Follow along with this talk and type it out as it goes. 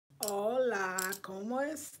¿Cómo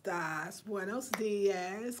estás? Buenos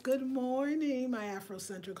dias. Good morning, my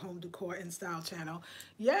Afrocentric home decor and style channel.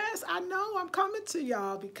 Yes, I know I'm coming to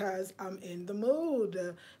y'all because I'm in the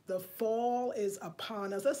mood. The fall is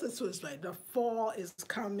upon us. Let's just switch right. The fall is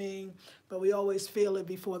coming, but we always feel it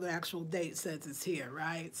before the actual date says it's here,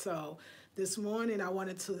 right? So this morning I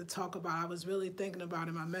wanted to talk about, I was really thinking about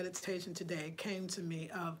in my meditation today, it came to me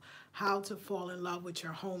of how to fall in love with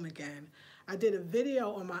your home again. I did a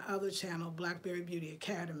video on my other channel, Blackberry Beauty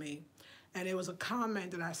Academy, and it was a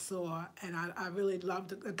comment that I saw, and I really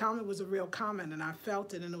loved it. The comment was a real comment, and I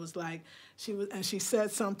felt it, and it was like, she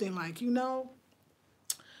said something like, yeah,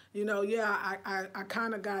 I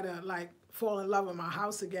kind of gotta like fall in love with my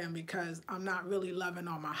house again because I'm not really loving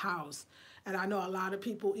on my house. And I know a lot of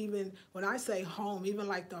people, even when I say home, even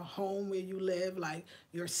like the home where you live, like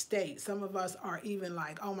your state, some of us are even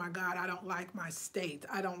like, oh my God, I don't like my state.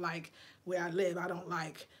 I don't like where I live. I don't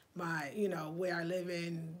like where I live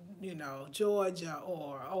in, Georgia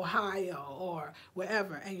or Ohio or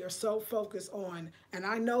wherever. And you're so focused on, and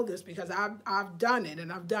I know this because I've done it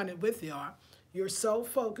and I've done it with y'all. You're so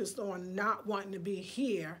focused on not wanting to be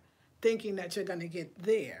here, thinking that you're going to get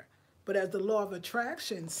there. But as the law of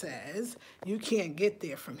attraction says, you can't get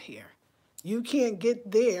there from here. You can't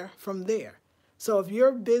get there from there. So if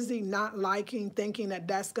you're busy not liking, thinking that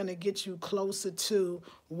that's going to get you closer to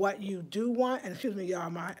what you do want, and excuse me,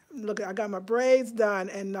 y'all, look, I got my braids done,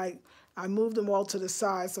 and like I moved them all to the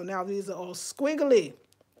side, so now these are all squiggly.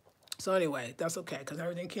 So anyway, that's okay because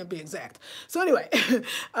everything can't be exact. So anyway,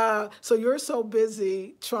 so you're so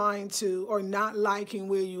busy trying to or not liking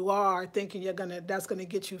where you are, thinking that's gonna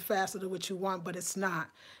get you faster to what you want, but it's not.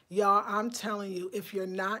 Y'all, I'm telling you, if you're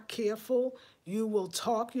not careful, you will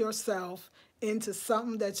talk yourself into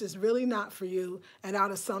something that's just really not for you and out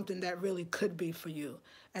of something that really could be for you.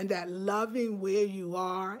 And that loving where you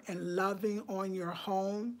are and loving on your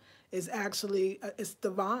home is actually, it's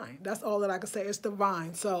divine. That's all that I can say. It's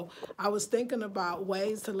divine. So I was thinking about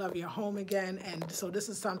ways to love your home again. And so this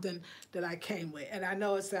is something that I came with. And I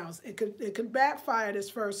know it could backfire, this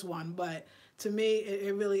first one, but to me,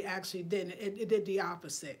 it really actually didn't. It did the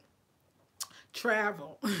opposite.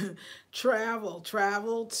 Travel,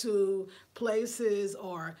 travel to places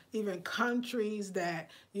or even countries that,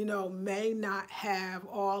 may not have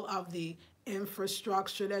all of the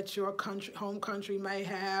infrastructure that your home country may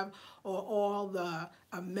have, or all the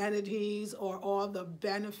amenities or all the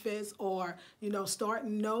benefits, or, start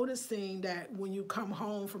noticing that when you come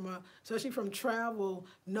home especially from travel,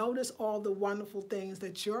 notice all the wonderful things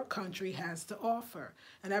that your country has to offer.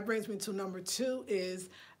 And that brings me to number 2 is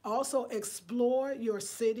also explore your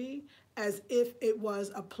city as if it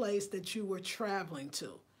was a place that you were traveling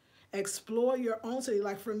to. Explore your own city.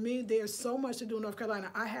 Like for me, there's so much to do in North Carolina.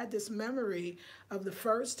 I had this memory of the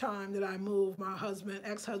first time that I moved. My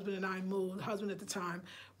ex-husband and I moved, husband at the time,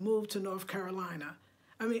 moved to North Carolina.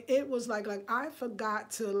 I mean, it was like I forgot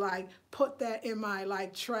to like put that in my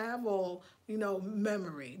like travel,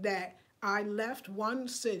 memory, that I left one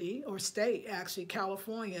city or state, actually,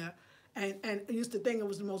 California, and used to think it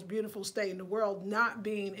was the most beautiful state in the world, not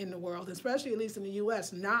being in the world, especially at least in the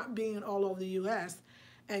U.S., not being all over the U.S.,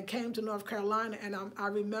 and came to North Carolina, and I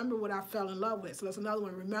remember what I fell in love with. So that's another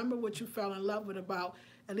one. Remember what you fell in love with about,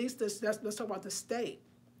 at least let's talk about the state.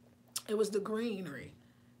 It was the greenery,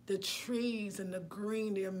 the trees and the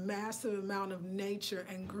green, the massive amount of nature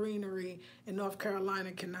and greenery in North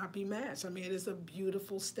Carolina cannot be matched. I mean, it is a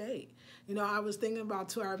beautiful state. I was thinking about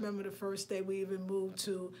too, I remember the first day we even moved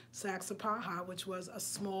to Saxapaha, which was a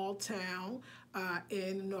small town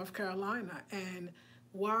in North Carolina. And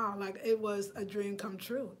wow, like it was a dream come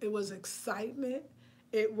true. It was excitement.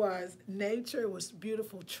 It was nature. It was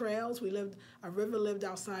beautiful trails. A river lived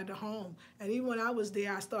outside the home. And even when I was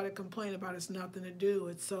there, I started complaining about it's nothing to do.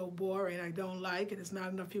 It's so boring. I don't like it. It's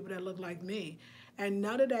not enough people that look like me. And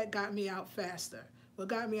none of that got me out faster. What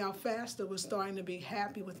got me out faster was starting to be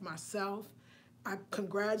happy with myself. I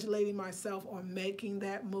congratulating myself on making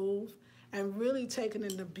that move and really taking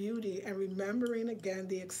in the beauty and remembering again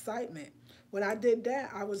the excitement. When I did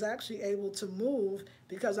that, I was actually able to move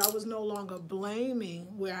because I was no longer blaming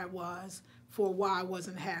where I was for why I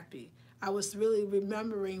wasn't happy. I was really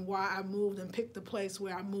remembering why I moved and picked the place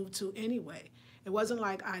where I moved to anyway. It wasn't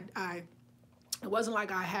like I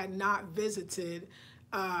had not visited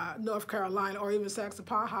North Carolina or even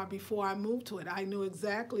Saxapaha before I moved to it. I knew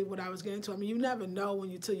exactly what I was getting to. I mean, you never know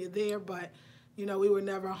till you're there, but we were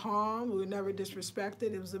never harmed, we were never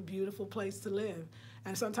disrespected. It was a beautiful place to live.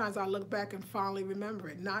 And sometimes I look back and fondly remember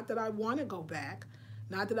it. Not that I want to go back,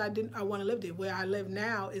 not that I want to live there. Where I live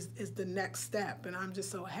now is the next step, and I'm just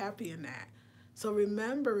so happy in that. So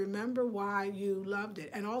remember why you loved it.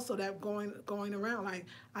 And also that going around, like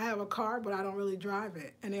I have a car, but I don't really drive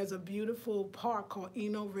it. And there's a beautiful park called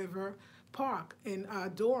Eno River Park in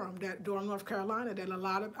Durham, North Carolina, that a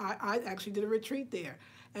lot of, I actually did a retreat there.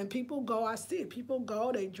 And people go, I see it, people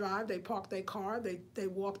go, they drive, they park their car, they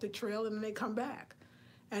walk the trail, and then they come back.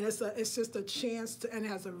 And it's just a chance to, and it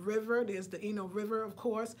has a river. There's the Eno River, of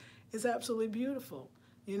course. It's absolutely beautiful.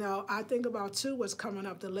 You know, I think about too what's coming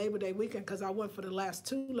up, the Labor Day weekend, because I went for the last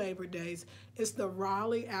 2 Labor Days. It's the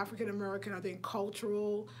Raleigh African American, I think,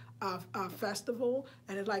 cultural festival,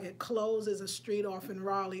 and it's like it closes a street off in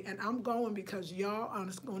Raleigh. And I'm going because y'all are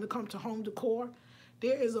going to come to Home Decor.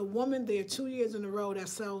 There is a woman there 2 years in a row that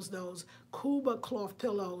sells those Cuba cloth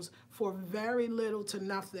pillows for very little to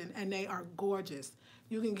nothing, and they are gorgeous.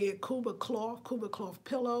 You can get Cuba cloth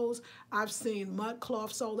pillows. I've seen mud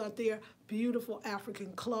cloth sold out there, beautiful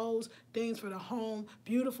African clothes, things for the home,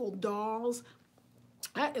 beautiful dolls.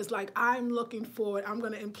 That is like, I'm looking forward. I'm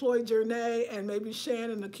going to employ Jernay and maybe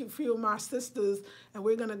Shannon and a few of my sisters, and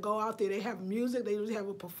we're going to go out there. They have music. They usually have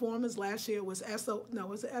a performance. Last year it was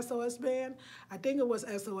was it SOS Band? I think it was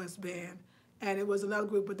SOS Band. And it was another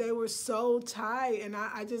group, but they were so tight, and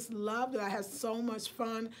I just loved it. I had so much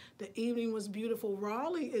fun. The evening was beautiful.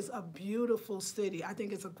 Raleigh is a beautiful city. I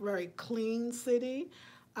think it's a very clean city.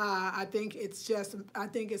 I think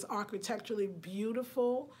it's architecturally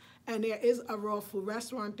beautiful. And there is a raw food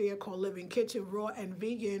restaurant there called Living Kitchen, raw and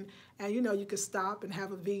vegan. And, you know, you could stop and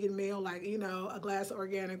have a vegan meal, like, you know, a glass of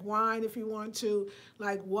organic wine if you want to.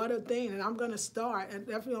 Like, what a thing. And I'm going to start, and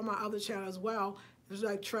definitely on my other channel as well, it's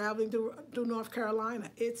like traveling through North Carolina.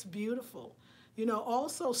 It's beautiful. You know,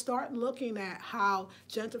 also start looking at how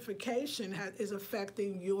gentrification is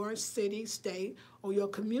affecting your city, state, or your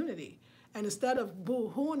community. And instead of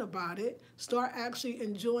boo-hooing about it, start actually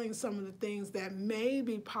enjoying some of the things that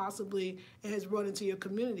maybe possibly it has brought into your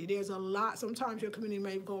community. There's a lot. Sometimes your community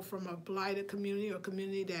may go from a blighted community or a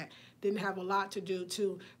community that didn't have a lot to do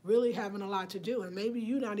to really having a lot to do. And maybe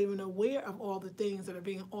you're not even aware of all the things that are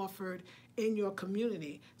being offered in your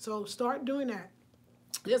community. So start doing that.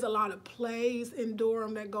 There's a lot of plays in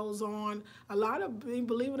Durham that goes on. A lot of,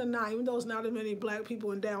 believe it or not, even though there's not as many black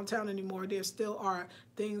people in downtown anymore, there still are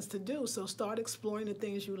things to do. So start exploring the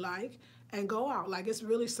things you like and go out. Like, it's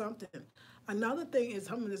really something. Another thing is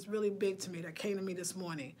something that's really big to me that came to me this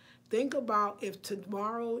morning. Think about if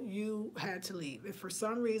tomorrow you had to leave. If for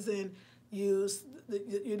some reason you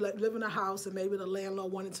live in a house and maybe the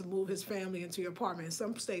landlord wanted to move his family into your apartment. In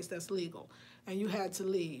some states that's legal, and you had to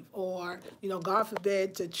leave, or, you know, God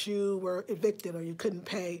forbid that you were evicted or you couldn't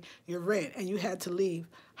pay your rent and you had to leave.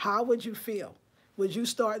 How would you feel? Would you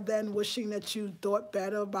start then wishing that you thought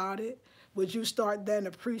better about it? Would you start then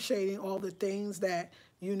appreciating all the things that,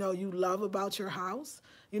 you know, you love about your house?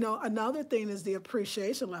 You know, another thing is the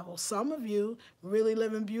appreciation level. Some of you really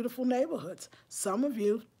live in beautiful neighborhoods. Some of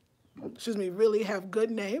you, really have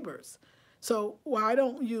good neighbors. So why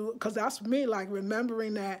don't you, because that's me, like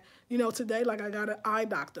remembering that, you know, today, like I got an eye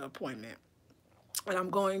doctor appointment and I'm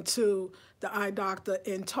going to the eye doctor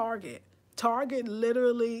in Target. Target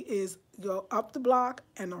literally is go up the block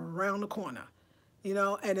and around the corner, you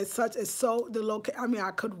know, and I mean,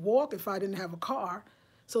 I could walk if I didn't have a car.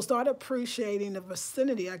 So start appreciating the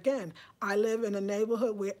vicinity. Again, I live in a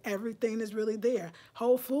neighborhood where everything is really there.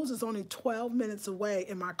 Whole Foods is only 12 minutes away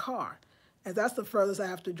in my car, and that's the furthest I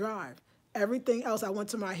have to drive. Everything else, I went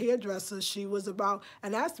to my hairdresser, she was about,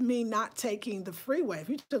 and that's me not taking the freeway. If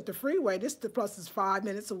you took the freeway, the plus is 5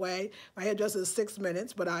 minutes away. My hairdresser is 6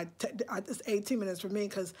 minutes, but it's 18 minutes for me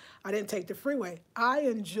because I didn't take the freeway. I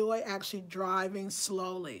enjoy actually driving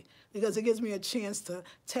slowly because it gives me a chance to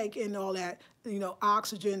take in all that, you know,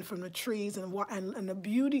 oxygen from the trees and the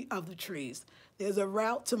beauty of the trees. There's a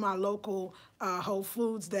route to my local Whole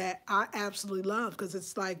Foods that I absolutely love because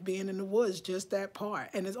it's like being in the woods, just that part.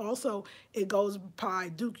 And it's also, it goes by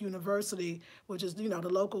Duke University, which is, you know, the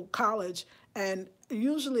local college. And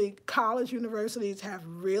usually college universities have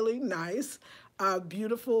really nice,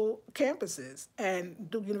 beautiful campuses, and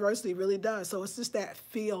Duke University really does. So it's just that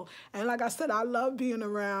feel. And like I said, I love being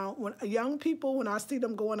around when young people, when I see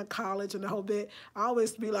them going to college and the whole bit, I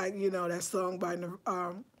always be like, you know, that song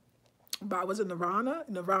was it Nirvana?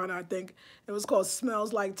 Nirvana, I think. It was called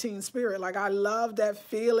Smells Like Teen Spirit. Like, I love that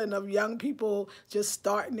feeling of young people just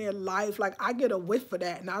starting their life. Like, I get a whiff of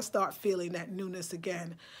that, and I start feeling that newness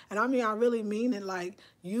again. And I mean, I really mean it. Like,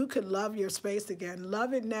 you could love your space again.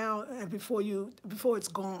 Love it now and before it's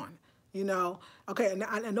gone. You know? Okay,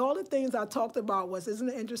 and all the things I talked about isn't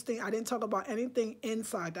it interesting? I didn't talk about anything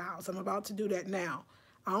inside the house. I'm about to do that now.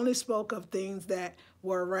 I only spoke of things that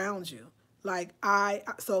were around you. Like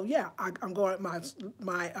I'm going.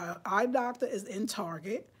 My eye doctor is in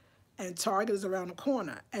Target, and Target is around the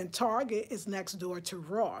corner, and Target is next door to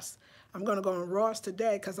Ross. I'm going to go in Ross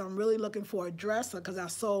today because I'm really looking for a dresser because I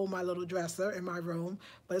sold my little dresser in my room,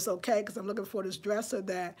 but it's okay because I'm looking for this dresser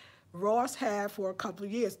that Ross had for a couple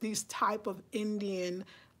of years. These type of Indian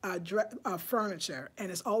furniture,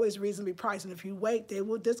 and it's always reasonably priced. And if you wait, they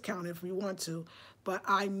will discount it if you want to. But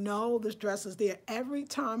I know this dress is there. Every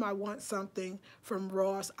time I want something from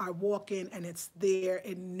Ross, I walk in and it's there.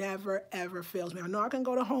 It never, ever fails me. I know I can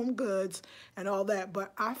go to Home Goods and all that,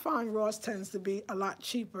 but I find Ross tends to be a lot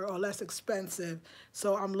cheaper or less expensive.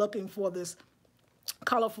 So I'm looking for this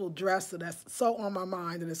colorful dresser that's so on my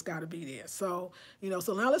mind that it's got to be there. So,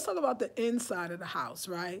 so now let's talk about the inside of the house,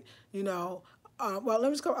 right? Well, let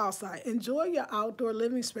me just go outside. Enjoy your outdoor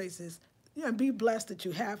living spaces, and be blessed that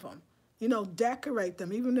you have them. Decorate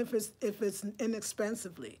them, even if it's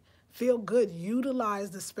inexpensively. Feel good.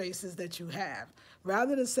 Utilize the spaces that you have,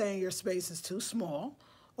 rather than saying your space is too small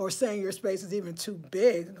or saying your space is even too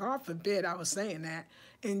big. God forbid I was saying that.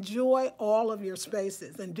 Enjoy all of your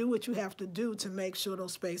spaces and do what you have to do to make sure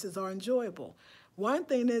those spaces are enjoyable. One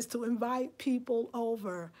thing is to invite people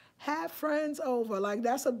over. Have friends over. Like,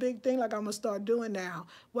 that's a big thing, like I'm going to start doing now.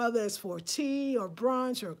 Whether it's for tea or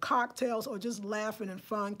brunch or cocktails or just laughing and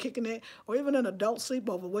fun, kicking it, or even an adult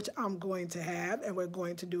sleepover, which I'm going to have, and we're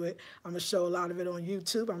going to do it. I'm going to show a lot of it on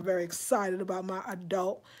YouTube. I'm very excited about my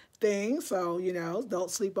adult thing. So, adult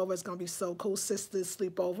sleepover is going to be so cool. Sisters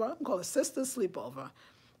sleepover. I'm going to call it Sisters Sleepover.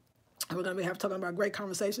 We're going to be talking about great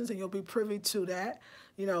conversations, and you'll be privy to that.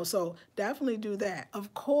 So definitely do that.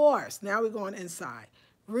 Of course, now we're going inside.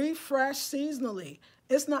 Refresh seasonally.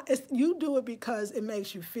 You do it because it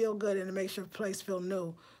makes you feel good and it makes your place feel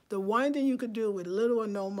new. The one thing you could do with little or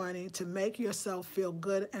no money to make yourself feel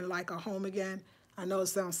good and like a home again, I know it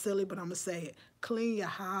sounds silly, but I'm going to say it. Clean your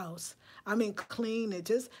house. I mean, clean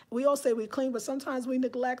it. We all say we clean, but sometimes we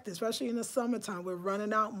neglect it, especially in the summertime. We're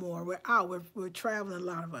running out more. We're out. We're traveling, a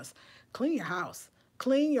lot of us. Clean your house.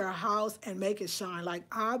 Clean your house and make it shine. Like,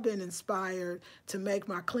 I've been inspired to make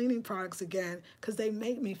my cleaning products again because they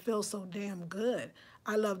make me feel so damn good.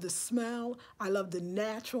 I love the smell. I love the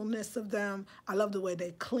naturalness of them. I love the way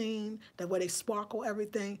they clean, the way they sparkle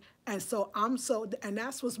everything. And so and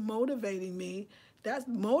that's what's motivating me. That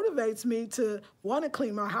motivates me to want to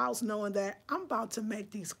clean my house, knowing that I'm about to make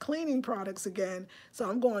these cleaning products again. So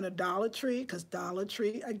I'm going to Dollar Tree because Dollar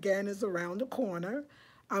Tree, again, is around the corner.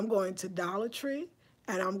 I'm going to Dollar Tree.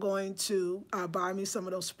 And I'm going to buy me some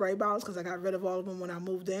of those spray bottles because I got rid of all of them when I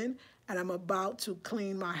moved in. And I'm about to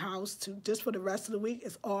clean my house just for the rest of the week.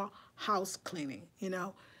 It's all house cleaning,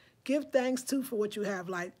 Give thanks, too, for what you have.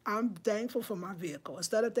 Like, I'm thankful for my vehicle.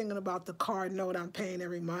 Instead of thinking about the car note I'm paying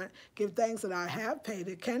every month, give thanks that I have paid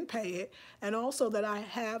it, can pay it, and also that I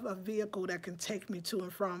have a vehicle that can take me to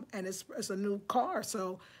and from. And it's a new car,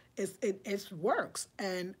 so it works.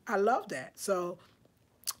 And I love that. So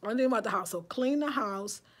one thing about the house, so clean the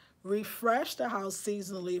house, refresh the house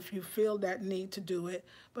seasonally if you feel that need to do it.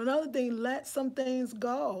 But another thing, let some things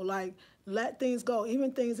go. Like, let things go,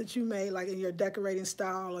 even things that you made, like in your decorating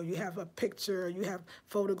style, or you have a picture, or you have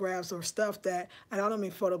photographs or stuff that, and I don't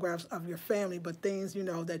mean photographs of your family, but things,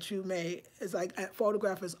 that you made. It's like a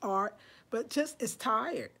photograph is art, but just it's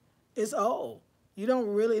tired. It's old. You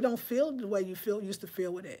don't feel the way you used to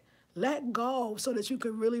feel with it. Let go so that you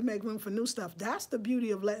can really make room for new stuff. That's the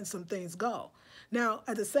beauty of letting some things go. Now,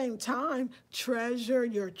 at the same time, treasure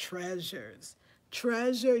your treasures.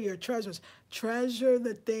 Treasure your treasures. Treasure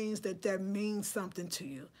the things that mean something to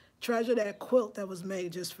you. Treasure that quilt that was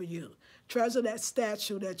made just for you. Treasure that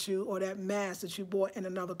statue or that mask that you bought in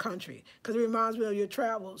another country, because it reminds me of your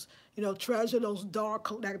travels. Treasure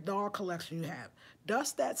that doll collection you have.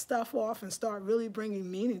 Dust that stuff off and start really bringing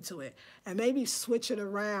meaning to it. And maybe switch it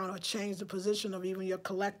around or change the position of even your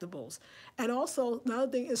collectibles. And also,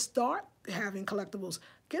 another thing is start having collectibles.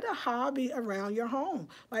 Get a hobby around your home.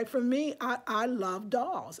 Like, for me, I love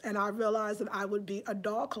dolls, and I realized that I would be a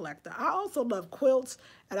doll collector. I also love quilts,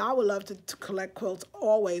 and I would love to collect quilts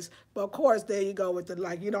always. But of course, there you go with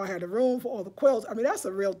you don't have the room for all the quilts. I mean, that's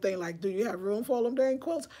a real thing. Like, do you have room for all them dang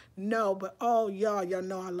quilts? No, but y'all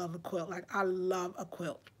know I love a quilt. Like, I love a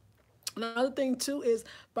quilt. Another thing, too, is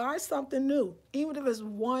buy something new, even if it's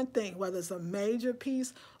one thing, whether it's a major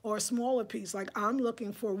piece or a smaller piece. Like, I'm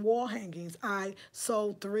looking for wall hangings. I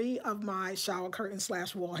sold 3 of my shower curtains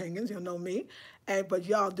 / wall hangings. You'll know me. But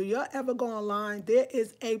y'all, do y'all ever go online? There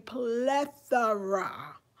is a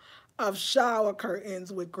plethora of shower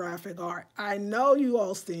curtains with graphic art. I know you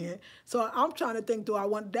all see it. So I'm trying to think, do I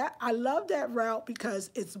want that? I love that route because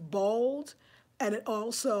it's bold. and it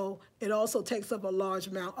also takes up a large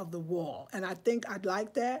amount of the wall. And I think I'd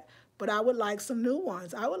like that, but I would like some new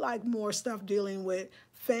ones. I would like more stuff dealing with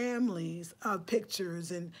families,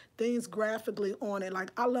 pictures and things graphically on it.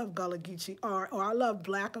 Like I love Gullah Geechee art, or I love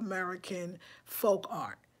Black American folk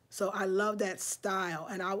art. So I love that style,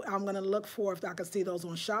 and I'm going to look for if I can see those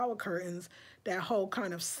on shower curtains, that whole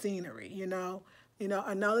kind of scenery, you know. You know,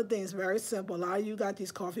 another thing is very simple. A lot of you got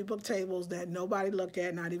these coffee book tables that nobody look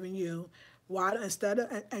at, not even you. Why, instead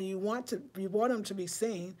of, and you want them to be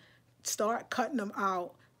seen, start cutting them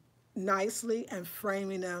out nicely and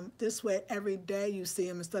framing them. This way every day you see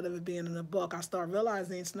them instead of it being in a book. I start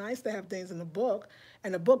realizing it's nice to have things in a book,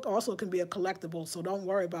 and a book also can be a collectible, so don't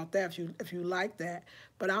worry about that if you like that.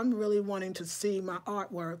 But I'm really wanting to see my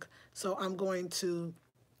artwork, so I'm going to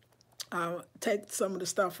take some of the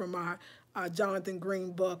stuff from my Jonathan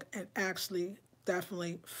Green book and actually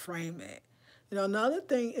definitely frame it. You know, another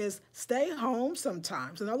thing is stay home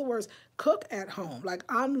sometimes. In other words, cook at home. Like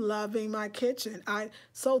I'm loving my kitchen.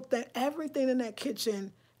 Everything in that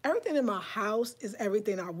kitchen, everything in my house is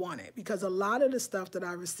everything I wanted, because a lot of the stuff that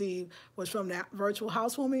I received was from that virtual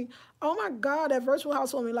housewarming. Oh my God, that virtual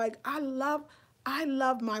housewarming, like I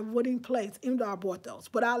love my wooden plates, even though I bought those,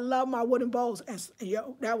 but I love my wooden bowls, and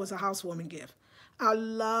that was a housewarming gift. I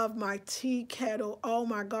love my tea kettle. Oh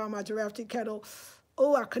my God, my giraffe tea kettle.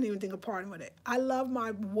 Oh, I couldn't even think of parting with it. I love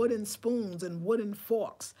my wooden spoons and wooden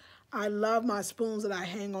forks. I love my spoons that I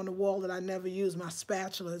hang on the wall that I never use, my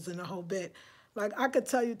spatulas and the whole bit. Like I could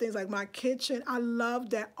tell you things like my kitchen. I love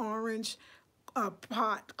that orange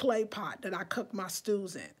clay pot that I cook my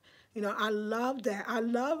stews in. You know, I love that. I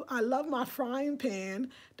love my frying pan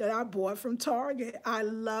that I bought from Target. I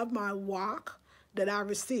love my wok that I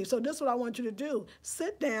received. So this is what I want you to do.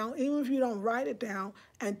 Sit down, even if you don't write it down,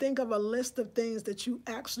 and think of a list of things that you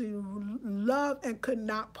actually love and could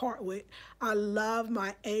not part with. I love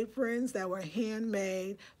my aprons that were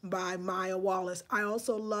handmade by Maya Wallace. I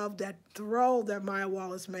also love that throw that Maya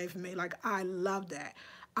Wallace made for me. Like, I love that.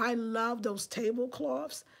 I love those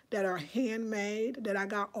tablecloths that are handmade that I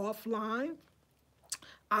got offline.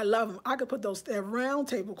 I love them. I could put those, they're round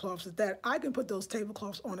tablecloths that I can put those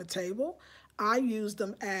tablecloths on a table. I use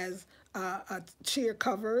them as chair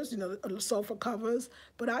covers, you know, sofa covers,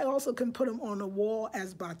 but I also can put them on the wall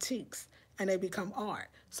as batiks, and they become art.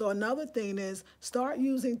 So another thing is start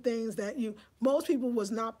using things that most people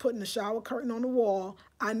was not putting the shower curtain on the wall.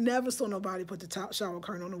 I never saw nobody put the shower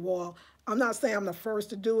curtain on the wall. I'm not saying I'm the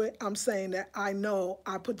first to do it. I'm saying that I know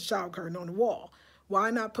I put the shower curtain on the wall.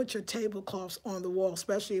 Why not put your tablecloths on the wall,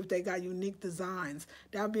 especially if they got unique designs?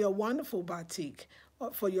 That would be a wonderful batik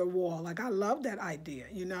for your wall. Like, I love that idea,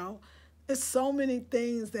 you know? There's so many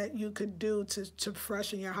things that you could do to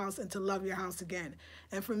freshen your house and to love your house again.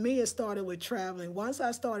 And for me, it started with traveling. Once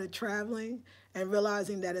I started traveling and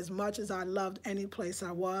realizing that as much as I loved any place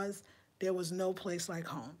I was, there was no place like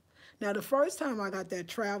home. Now, the first time I got that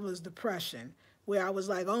traveler's depression, where I was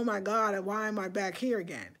like, oh my God, why am I back here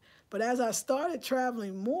again? But as I started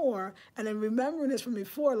traveling more, and then remembering this from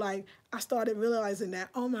before, like I started realizing that,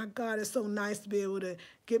 oh my God, it's so nice to be able to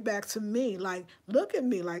get back to me. Like, look at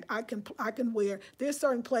me. Like I can wear, there's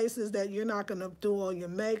certain places that you're not gonna do all your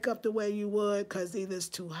makeup the way you would because either it's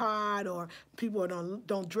too hot or people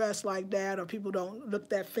don't dress like that or people don't look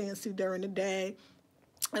that fancy during the day.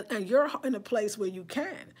 And you're in a place where you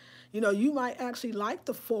can. You know, you might actually like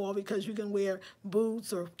the fall because you can wear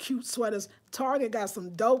boots or cute sweaters. Target got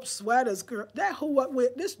some dope sweaters. Girl, that who what wear.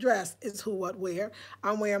 This dress is who what wear.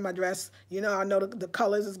 I'm wearing my dress. You know, I know the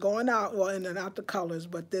colors is going out, well, and not the colors,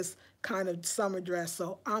 but this kind of summer dress.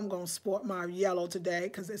 So I'm going to sport my yellow today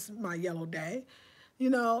because it's my yellow day. You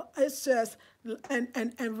know, it's just,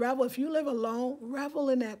 and revel. If you live alone, revel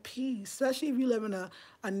in that peace, especially if you live in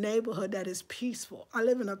a neighborhood that is peaceful. I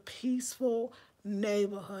live in a peaceful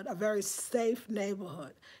neighborhood, a very safe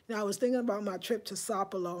neighborhood. You know, I was thinking about my trip to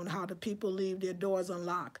Sapelo and how the people leave their doors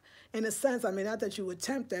unlocked. In a sense, I mean, not that you would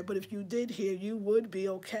tempt that, but if you did here, you would be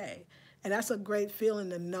okay. And that's a great feeling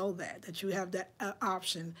to know that you have that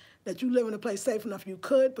option, that you live in a place safe enough you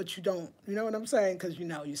could, but you don't. You know what I'm saying? Because, you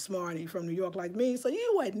know, you're smart and you're from New York like me, so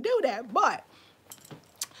you wouldn't do that, but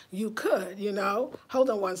you could, you know. Hold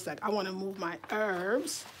on one sec. I want to move my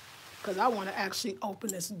herbs because I want to actually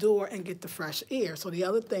open this door and get the fresh air. So the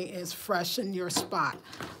other thing is freshen your spot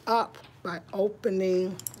up by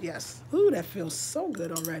opening, yes. Ooh, that feels so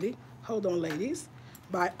good already. Hold on, ladies.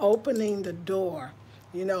 By opening the door.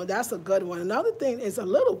 You know, that's a good one. Another thing is a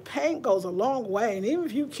little paint goes a long way. And even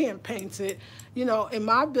if you can't paint it, you know, in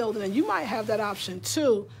my building, and you might have that option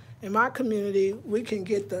too, in my community, we can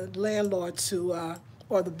get the landlord to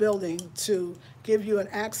or the building to give you an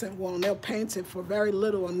accent wall, and they'll paint it for very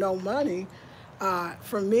little or no money.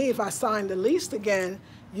 For me, if I sign the lease again,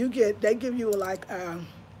 they give you like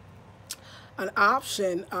an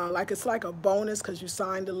option, like it's like a bonus because you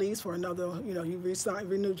signed the lease for another, you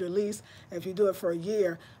renewed your lease. And if you do it for a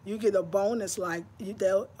year, you get a bonus like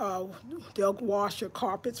they'll wash your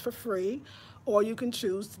carpets for free, or you can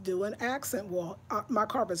choose to do an accent wall. My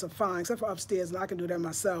carpets are fine, except for upstairs, and I can do that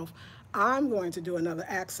myself. I'm going to do another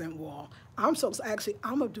accent wall. I'm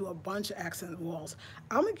gonna do a bunch of accent walls.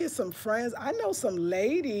 I'm gonna get some friends. I know some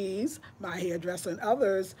ladies, my hairdresser and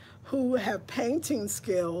others, who have painting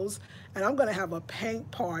skills, and I'm gonna have a paint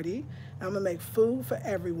party. And I'm gonna make food for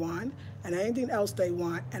everyone and anything else they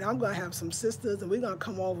want. And I'm gonna have some sisters, and we're gonna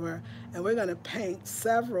come over and we're gonna paint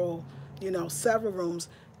several rooms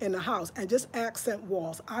in the house, and just accent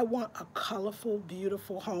walls. I want a colorful,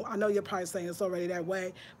 beautiful home. I know you're probably saying it's already that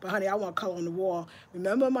way, but honey, I want color on the wall.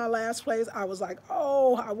 Remember my last place? I was like,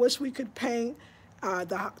 oh, I wish we could paint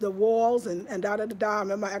the walls and da-da-da-da.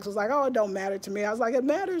 And my ex was like, oh, it don't matter to me. I was like, it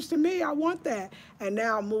matters to me. I want that. And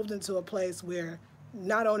now I moved into a place where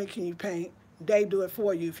not only can you paint, they do it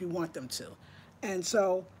for you if you want them to. And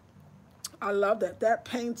so I love that. That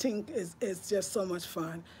painting is just so much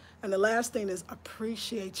fun. And the last thing is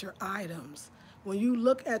appreciate your items. When you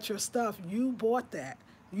look at your stuff, you bought that.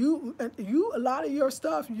 A lot of your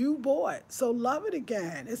stuff you bought. So love it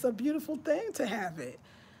again. It's a beautiful thing to have it.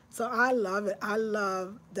 So I love it. I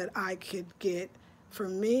love that I could get, for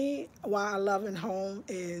me, why I love in home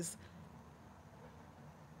is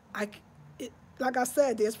like I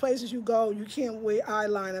said, there's places you go, you can't wear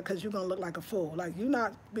eyeliner because you're going to look like a fool. Like, you're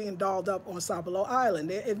not being dolled up on Sapelo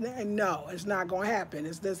Island. No, it's not going to happen.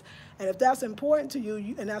 It's this, and if that's important to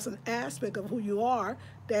you, and that's an aspect of who you are,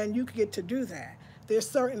 then you get to do that. There's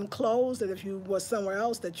certain clothes that if you were somewhere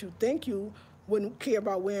else that you think you wouldn't care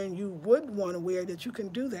about wearing, you would want to wear, that you can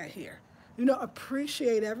do that here.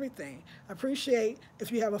 Appreciate everything. Appreciate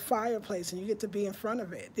if you have a fireplace and you get to be in front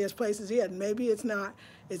of it. There's places here, maybe it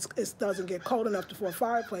doesn't get cold enough for a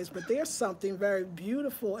fireplace, but there's something very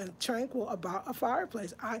beautiful and tranquil about a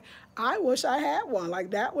fireplace. I wish I had one. Like,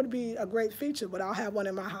 that would be a great feature, but I'll have one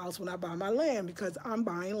in my house when I buy my land, because I'm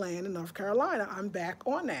buying land in North Carolina. I'm back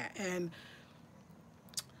on that. And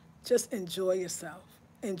just enjoy yourself.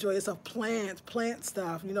 Enjoy yourself. Plant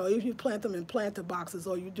stuff. If you plant them in planter boxes,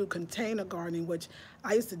 or you do container gardening, which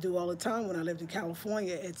I used to do all the time when I lived in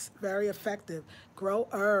California. It's very effective. Grow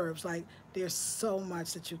herbs. Like, there's so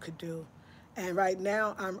much that you could do. And right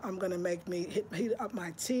now, I'm going to heat up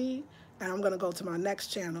my tea, and I'm going to go to my next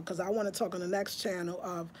channel, because I want to talk on the next channel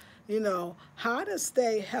of, how to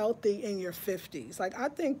stay healthy in your 50s. Like, I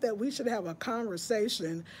think that we should have a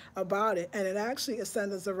conversation about it, and it actually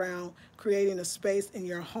centers around creating a space in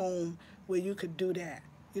your home where you could do that.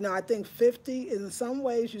 I think 50, in some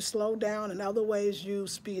ways you slow down, in other ways you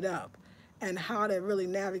speed up, and how to really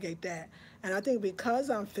navigate that. And I think because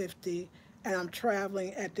I'm 50 and I'm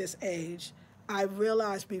traveling at this age, I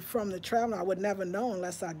realized from the traveling, I would never know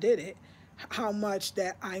unless I did it, how much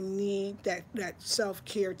that I need that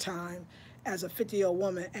self-care time as a 50-year-old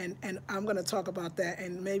woman. And I'm going to talk about that,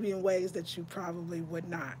 and maybe in ways that you probably would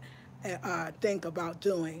not think about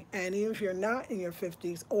doing. And even if you're not in your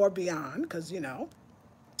 50s or beyond, because,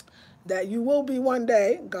 that you will be one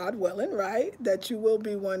day, God willing, right? That you will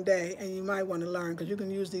be one day, and you might want to learn, because you can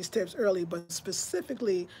use these tips early, but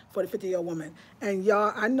specifically for the 50-year-old woman. And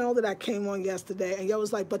y'all, I know that I came on yesterday, and y'all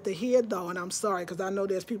was like, but the hair though, and I'm sorry, because I know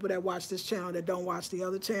there's people that watch this channel that don't watch the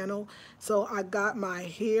other channel. So I got my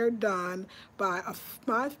hair done by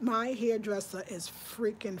my hairdresser is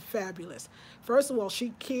freaking fabulous. First of all,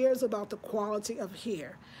 she cares about the quality of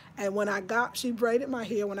hair. And when she braided my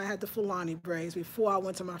hair when I had the Fulani braids before I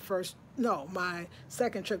went to my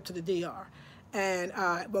second trip to the DR. And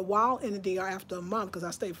but while in the DR, after a month, because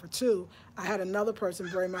I stayed for 2, I had another person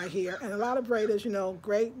braid my hair. And a lot of braiders,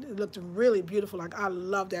 great, it looked really beautiful. Like, I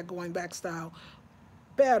love that going back style.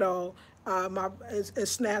 Pero it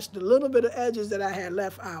snatched a little bit of edges that I had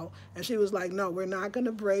left out. And she was like, no, we're not going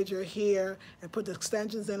to braid your hair and put the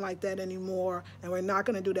extensions in like that anymore. And we're not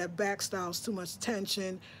going to do that back style. It's too much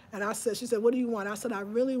tension. And she said, what do you want? I said, I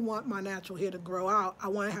really want my natural hair to grow out. I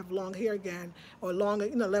want to have long hair again, or longer,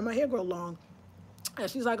 let my hair grow long. And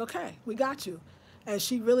she's like, okay, we got you. And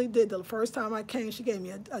she really did. The first time I came, she gave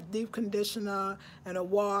me a deep conditioner and a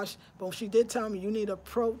wash. But she did tell me you need a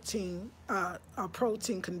protein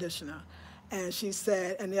conditioner. And she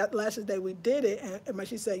said, and the last day we did it, and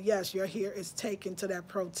she said, yes, your hair is taken to that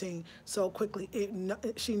protein so quickly.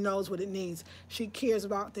 She knows what it needs. She cares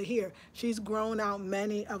about the hair. She's grown out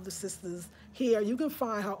many of the sisters here. You can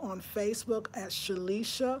find her on Facebook at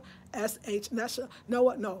Shalisha,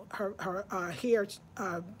 her hair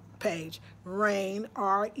page, Reign,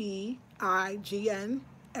 REIGN,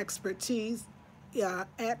 expertise,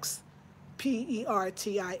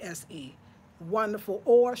 XPERTISE. Wonderful.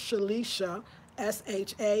 Or Shalisha,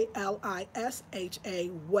 SHALISHA,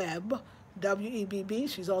 Webb, WEBB.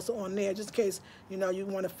 She's also on there, just in case you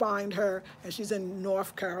want to find her. And she's in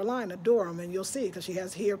North Carolina, Durham, and you'll see because she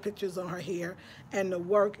has hair pictures on her hair, and the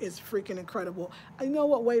work is freaking incredible. You know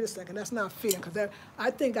what? Wait a second, that's not fair, because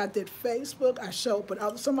I think I did Facebook. I showed,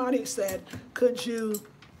 but somebody said, could you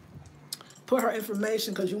put her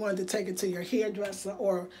information because you wanted to take it to your hairdresser,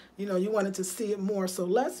 or you wanted to see it more. So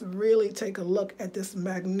let's really take a look at this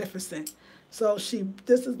magnificent. So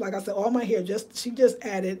this is, like I said, all my hair, she just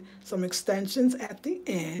added some extensions at the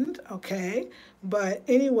end, okay? But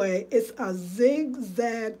anyway, it's a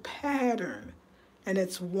zigzag pattern, and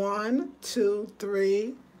it's 1, 2,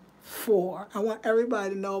 3, 4. I want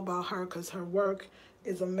everybody to know about her because her work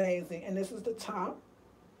is amazing. And this is the top.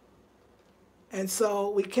 And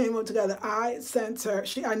so we came up together. I sent her,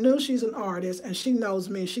 I knew she's an artist, and she knows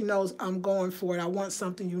me. She knows I'm going for it. I want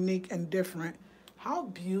something unique and different. How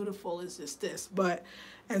beautiful is this?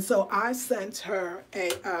 And so I sent her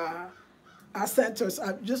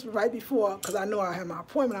just right before, because I know I had my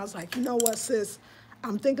appointment, I was like, you know what, sis,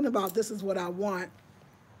 I'm thinking about this is what I want.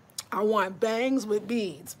 I want bangs with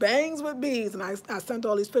beads. Bangs with beads. And I sent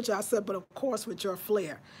all these pictures. I said, but of course with your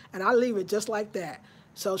flair. And I leave it just like that.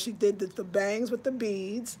 So she did the bangs with the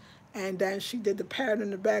beads, and then she did the pattern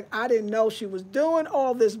in the back. I didn't know she was doing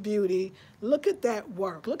all this beauty. Look at that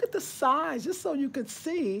work. Look at the size, just so you could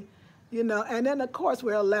see, And then, of course,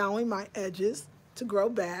 we're allowing my edges to grow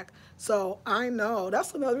back. So I know,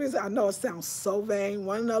 that's another reason. I know it sounds so vain.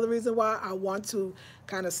 One another reason why I want to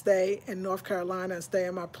kind of stay in North Carolina and stay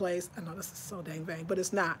in my place. I know this is so dang vain, but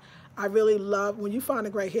it's not. I really love, when you find a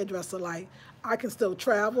great hairdresser, like, I can still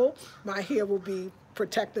travel. My hair will be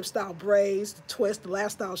protective style braids, the twist. The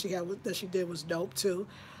last style that she did was dope too.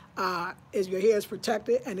 Is your hair is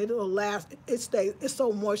protected, and it'll last. It's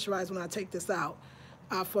so moisturized when I take this out.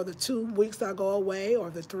 For the 2 weeks I go away, or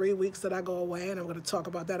the 3 weeks that I go away, and I'm going to talk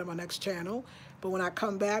about that on my next channel. But when I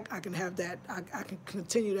come back, I can have that. I can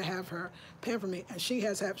continue to have her pamper me, and she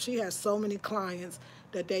has so many clients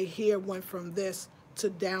that their hair went from this to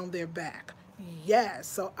down their back. Yes,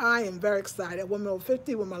 so I am very excited. Woman over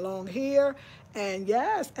 50 with my long hair, and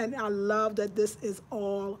yes, and I love that this is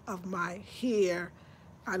all of my hair.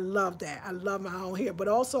 I love that. I love my own hair, but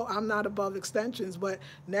also I'm not above extensions. But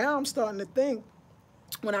now I'm starting to think,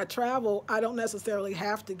 when I travel, I don't necessarily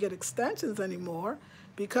have to get extensions anymore,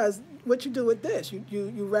 because what you do with this,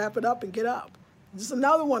 you wrap it up and get up. Just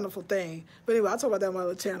another wonderful thing. But anyway, I'll talk about that on my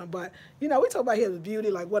other channel. But, we talk about hair with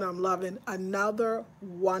beauty, like what I'm loving. Another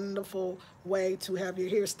wonderful way to have your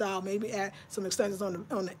hairstyle. Maybe add some extensions on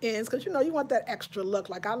the ends, because, you want that extra look.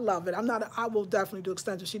 Like, I love it. I will definitely do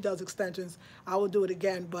extensions. She does extensions. I will do it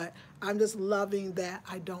again. But I'm just loving that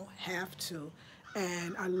I don't have to.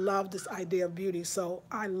 And I love this idea of beauty. So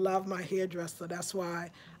I love my hairdresser. That's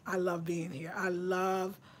why I love being here. I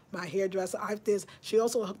love my hairdresser. She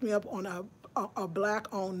also hooked me up on a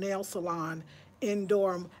black-owned nail salon in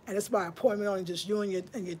Durham, and it's by appointment only, just you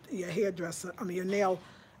and your hairdresser, your nail.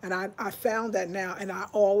 And I found that now, and I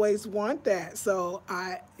always want that. So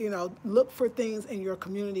I, look for things in your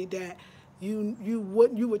community that you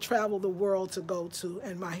would travel the world to go to.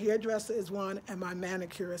 And my hairdresser is one, and my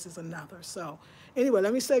manicurist is another. So anyway,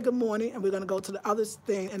 let me say good morning, and we're going to go to the other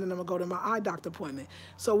thing, and then I'm going to go to my eye doctor appointment.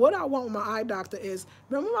 So what I want with my eye doctor is,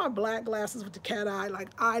 remember my black glasses with the cat eye? Like,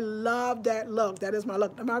 I love that look. That is my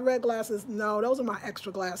look. My red glasses, no, those are my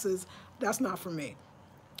extra glasses. That's not for me.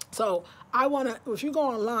 So I want to, if you go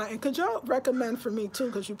online, and could you recommend for me too,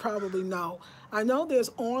 because you probably know, I know there's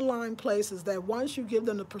online places that once you give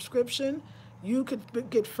them the prescription, you could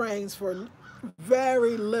get frames for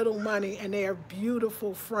very little money, and they are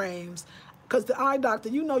beautiful frames. Because the eye doctor,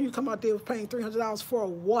 you come out there paying $300 for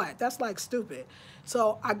what? That's like stupid.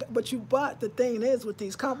 So, but the thing is with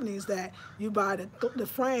these companies that you buy the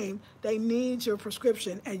frame, they need your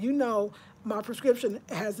prescription. And my prescription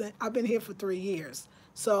I've been here for 3 years.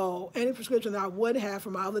 So any prescription that I would have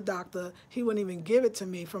from my other doctor, he wouldn't even give it to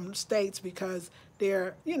me from the States because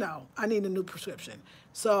they're, I need a new prescription.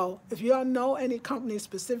 So if you all know any company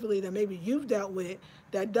specifically that maybe you've dealt with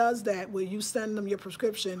that does that, where you send them your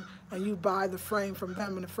prescription and you buy the frame from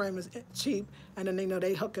them and the frame is cheap, and then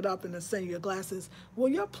they hook it up and then send you your glasses, will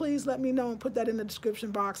you please let me know and put that in the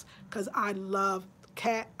description box, because I love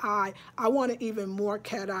cat eye. I want it even more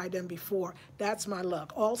cat eye than before. That's my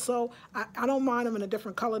look. Also, I don't mind them in a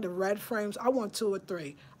different color, the red frames. I want 2 or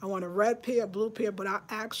 3. I want a red pair, a blue pair, but I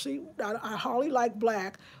hardly like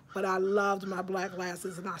black, but I loved my black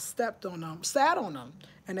glasses, and I stepped on them, sat on them,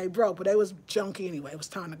 and they broke, but they was junky anyway. It was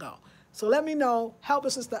time to go. So let me know, help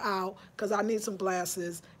a sister out, because I need some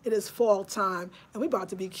glasses. It is fall time, and we about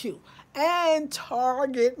to be cute. And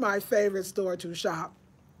Target, my favorite store to shop.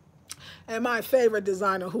 And my favorite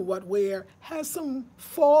designer, Who What Wear, has some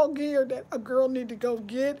fall gear that a girl need to go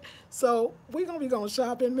get. So we're going to be going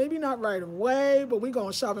shopping, maybe not right away, but we're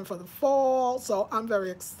going shopping for the fall. So I'm very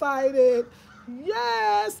excited.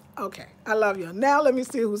 Yes. Okay. I love you. Now let me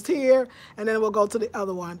see who's here, and then we'll go to the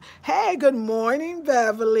other one. Hey, good morning,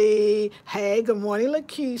 Beverly. Hey, good morning,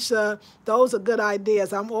 Lakeisha. Those are good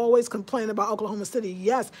ideas. I'm always complaining about Oklahoma City.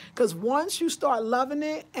 Yes, because once you start loving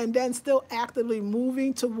it and then still actively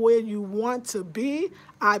moving to where you want to be,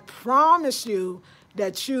 I promise you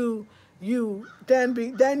that you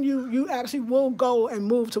actually will go and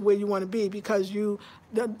move to where you want to be, because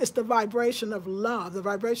it's the vibration of love, the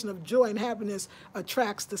vibration of joy and happiness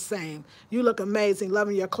attracts the same. You look amazing,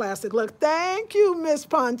 loving your classic look. Thank you, Miss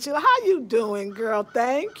Ponchilla. How you doing, girl?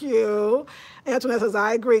 Thank you. Antoinette says,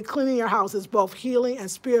 I agree. Cleaning your house is both healing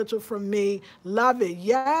and spiritual for me. Love it.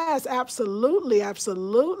 Yes, absolutely,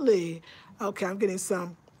 absolutely. Okay, I'm getting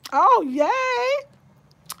some. Oh, yay.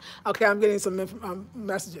 Okay, I'm getting some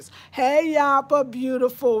messages. Hey, Yapa,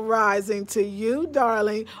 beautiful rising to you,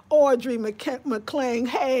 darling. Audrey McClain,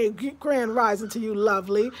 hey, grand rising to you,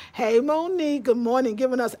 lovely. Hey, Monique, good morning,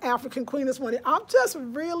 giving us African Queen this morning. I'm just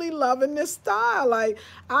really loving this style. Like,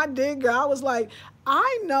 I dig her. I was like,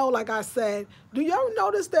 I know, like I said, do you ever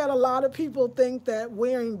notice that a lot of people think that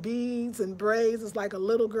wearing beads and braids is like a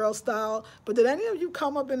little girl style? But did any of you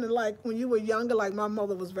come up in the, like, when you were younger, like my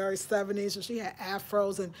mother was very 70s and she had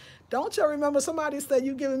afros, and don't you remember somebody said,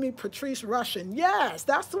 you giving me Patrice Rushen? Yes,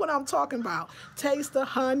 that's what I'm talking about. Taste the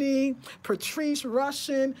Honey, Patrice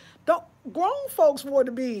Rushen. Grown folks wore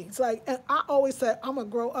the beads. Like, and I always said, I'm going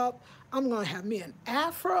to grow up, I'm going to have me an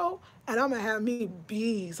afro, and I'm going to have me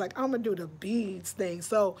beads. Like, I'm going to do the beads thing.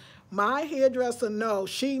 So my hairdresser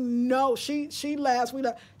knows. She knows. She laughs.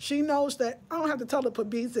 She knows that I don't have to tell her to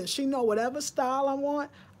put beads in. She know whatever style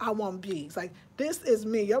I want beads. Like, this is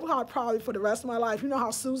me. You ever how probably for the rest of my life, you know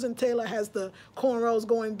how Susan Taylor has the cornrows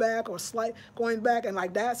going back or slight going back, and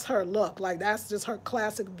like that's her look. Like, that's just her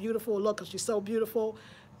classic beautiful look, because she's so beautiful.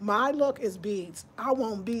 My look is beads. I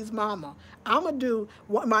want beads, mama. I'm going to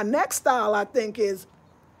do, my next style, I think, is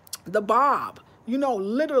the bob. You know,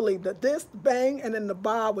 literally this bang and then the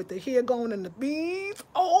bob with the hair going and the beads.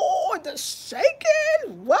 Oh, the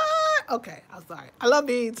shaking. What? Okay, I'm sorry. I love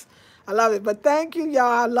beads. I love it. But thank you, y'all.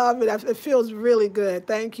 I love it. It feels really good.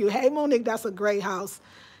 Thank you. Hey, Monique, that's a great house.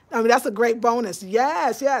 I mean, that's a great bonus.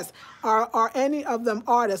 Yes, yes. Are any of them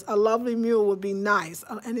artists? A lovely mule would be nice.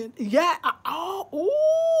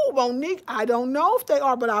 Monique, I don't know if they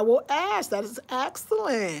are, but I will ask. That is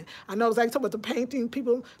excellent. I know exactly about the painting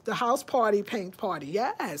people, the house party, paint party.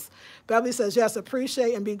 Yes. Beverly says, yes,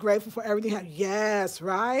 appreciate and be grateful for everything you have. Yes,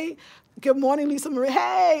 right? Good morning, Lisa Marie.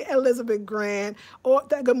 Hey, Elizabeth Grant.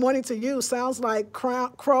 Good morning to you. Sounds like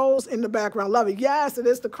crows in the background. Love it. Yes, it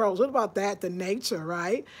is the crows. What about that? The nature,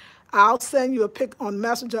 right? I'll send you a pic on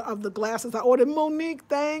Messenger of the glasses I ordered. Monique,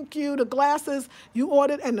 thank you. The glasses you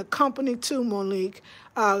ordered and the company too, Monique.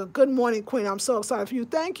 Good morning, Queen. I'm so excited for you.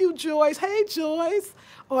 Thank you, Joyce. Hey, Joyce.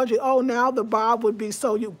 Audrey, oh, now the bob would be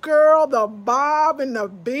so you. Girl, the bob and the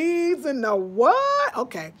beads and the what?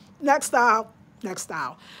 Okay, next style. Next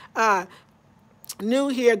style. New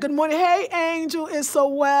here. Good morning. Hey, Angel is so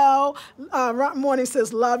well. Morning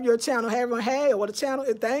says, love your channel. Hey, everyone. Hey, what a channel.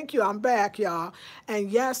 Thank you. I'm back, y'all. And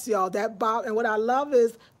yes, y'all, that bob. And what I love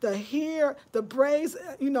is the hair, the braids,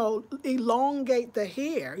 you know, elongate the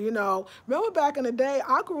hair, you know. Remember back in the day,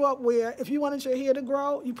 I grew up where if you wanted your hair to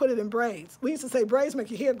grow, you put it in braids. We used to say braids make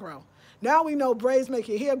your hair grow. Now we know braids make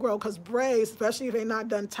your hair grow, because braids, especially if they're not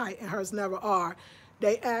done tight, and hers never are,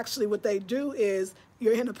 they actually, what they do is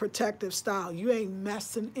you're in a protective style. You ain't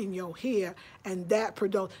messing in your hair, and that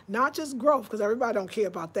produces not just growth, because everybody don't care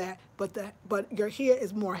about that, but your hair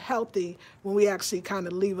is more healthy when we actually kind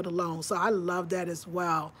of leave it alone. So I love that as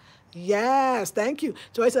well. Yes, thank you.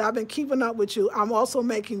 Joyce said, I've been keeping up with you. I'm also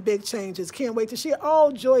making big changes. Can't wait to share.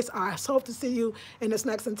 Oh, Joyce, I hope to see you in this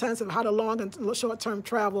next intensive, how to long and short-term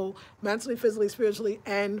travel, mentally, physically, spiritually,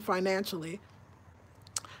 and financially.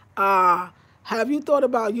 Uh, have you thought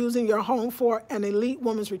about using your home for an elite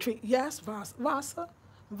women's retreat? Yes, Vasa.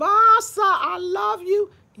 Vasa, I love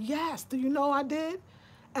you. Yes, do you know I did?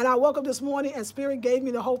 And I woke up this morning and Spirit gave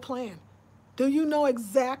me the whole plan. Do you know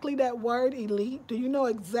exactly that word, elite? Do you know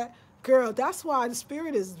exact? Girl, that's why the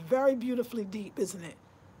Spirit is very beautifully deep, isn't it?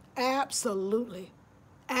 Absolutely.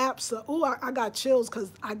 Absolutely. Ooh, I got chills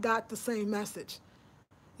because I got the same message.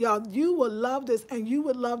 Y'all, you would love this, and you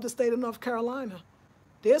would love the state of North Carolina.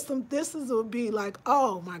 This is would be like,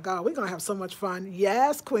 oh my God, we're gonna have so much fun.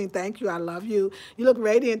 Yes, Queen, thank you. I love you. You look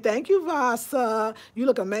radiant. Thank you, Vasa. You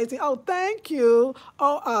look amazing. Oh, thank you.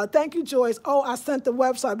 Oh, thank you, Joyce. Oh, I sent the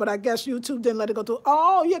website, but I guess YouTube didn't let it go through.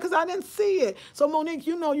 Oh, yeah, because I didn't see it. So Monique,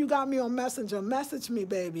 you know you got me on Messenger. Message me,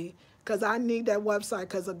 baby. Because I need that website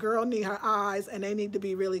because a girl need her eyes and they need to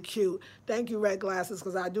be really cute. Thank you, Red Glasses,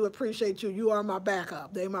 because I do appreciate you. You are my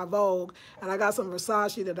backup. They my Vogue. And I got some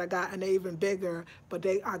Versace that I got and they even bigger. But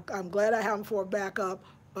I'm glad I have them for a backup.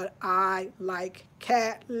 But I like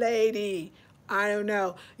Cat Lady. I don't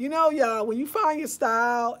know. You know, y'all, when you find your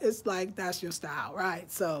style, it's like that's your style,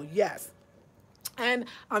 right? So, yes. And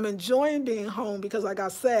I'm enjoying being home because, like I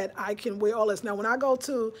said, I can wear all this. Now, when I go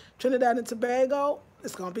to Trinidad and Tobago,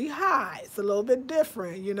 it's going to be high. It's a little bit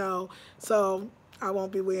different, you know. So I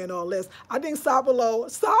won't be wearing all this. I think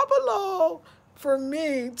Sapalo, for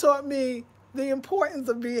me, taught me the importance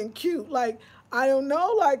of being cute. Like, I don't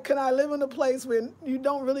know, like, can I live in a place where you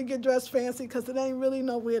don't really get dressed fancy because it ain't really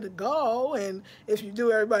nowhere to go? And if you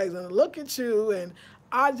do, everybody's going to look at you. And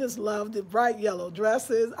I just love the bright yellow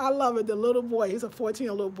dresses. I love it. The little boy, he's a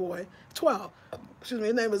 14-year-old little boy, 12. Excuse me,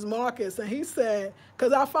 his name is Marcus. And he said,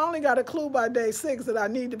 because I finally got a clue by day 6 that I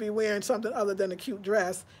need to be wearing something other than a cute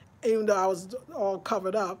dress, even though I was all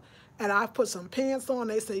covered up. And I put some pants on.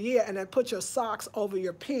 They said, yeah, and then put your socks over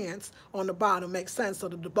your pants on the bottom. Makes sense so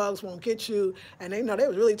that the bugs won't get you. And they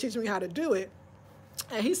was really teaching me how to do it.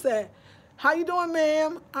 And he said, how you doing,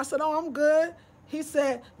 ma'am? I said, oh, I'm good. He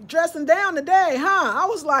said, dressing down today, huh? I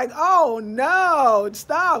was like, oh, no,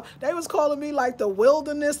 stop. They was calling me like the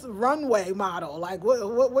wilderness runway model. Like, where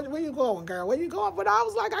you going, girl? Where you going? But I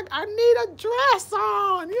was like, I need a dress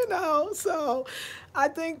on, you know? So I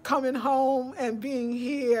think coming home and being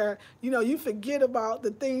here, you know, you forget about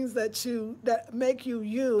the things that make you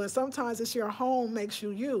you. And sometimes it's your home makes you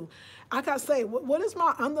you. I got to say, what is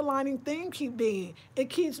my underlining theme keep being? It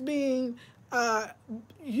keeps being,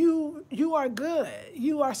 you are good.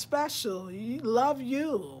 You are special. You love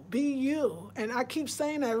you. Be you. And I keep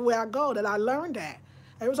saying that everywhere I go that I learned that.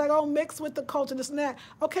 It was like, oh, mix with the culture, this and that.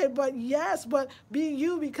 Okay, but yes, but be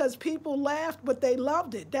you because people laughed, but they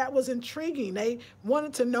loved it. That was intriguing. They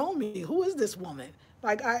wanted to know me. Who is this woman?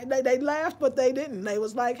 Like they laughed, but they didn't. They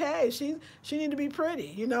was like, hey, she need to be pretty,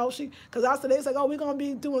 you know. Because I said, they was like, oh, we're gonna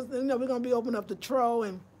be doing, you know, we're gonna be opening up the Tro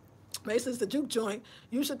and basically it's the juke joint.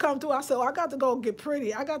 You should come through. I said, oh, I got to go get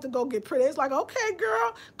pretty. I got to go get pretty. It's like, okay,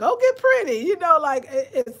 girl, go get pretty. You know, like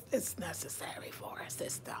it's necessary for a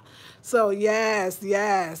sister. So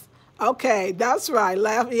yes. Okay, that's right.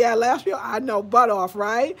 Laugh your I know butt off,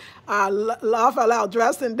 right? Laugh out loud,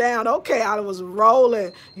 dressing down. Okay, I was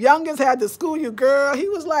rolling. Youngest had to school you, girl. He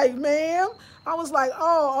was like, ma'am. I was like,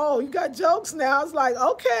 oh, you got jokes now. I was like,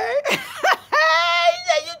 okay.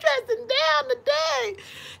 Hey, you dressing down today.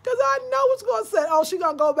 Because I know what's going to say, oh, she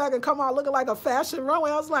going to go back and come out looking like a fashion runway.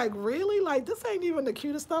 I was like, really? Like, this ain't even the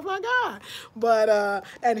cutest stuff I got. But,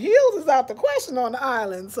 and heels is out the question on the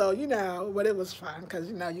island. So, you know, but it was fun because,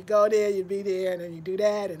 you know, you go there, you be there, and then you do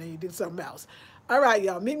that, and then you do something else. All right,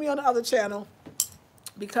 y'all, meet me on the other channel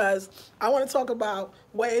because I want to talk about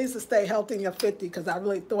ways to stay healthy in your 50s because I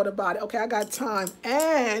really thought about it. Okay, I got time,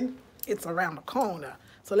 and it's around the corner.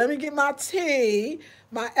 So let me get my tea,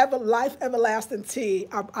 my life everlasting tea.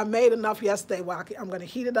 I made enough yesterday where I'm going to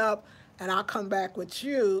heat it up, and I'll come back with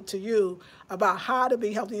you about how to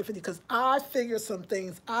be healthy in 50 because I figured some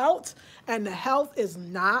things out, and the health is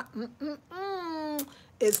not,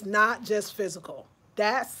 it's not just physical.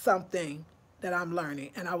 That's something that I'm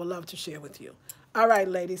learning, and I would love to share with you. All right,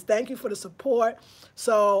 ladies, thank you for the support.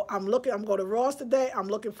 So I'm going to Ross today. I'm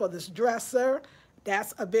looking for this dresser.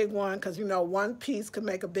 That's a big one because, you know, one piece can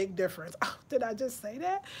make a big difference. Oh, did I just say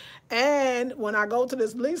that? And when I go to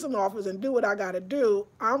this leasing office and do what I got to do,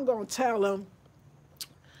 I'm going to tell them,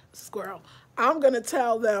 squirrel, I'm going to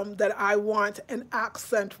tell them that I want an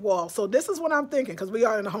accent wall. So this is what I'm thinking because we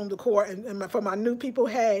are in the home decor. And for my new people,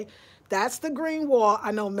 hey, That's the green wall.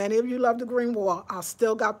 I know many of you love the green wall. I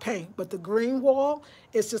still got paint, but the green wall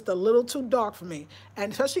is just a little too dark for me.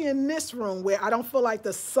 And especially in this room where I don't feel like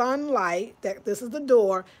the sunlight, that this is the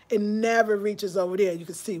door, it never reaches over there. You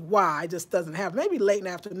can see why. It just doesn't have, maybe late in the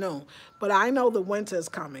afternoon. But I know the winter is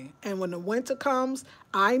coming. And when the winter comes,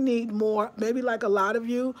 I need more, maybe like a lot of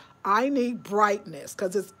you, I need brightness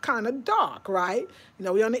because it's kind of dark, right? You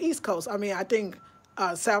know, we're on the East Coast. I mean, I think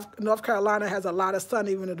North Carolina has a lot of sun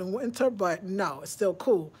even in the winter, but no, it's still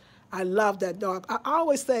cool. I love that dark. I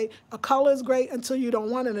always say a color is great until you don't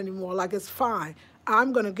want it anymore. Like, it's fine.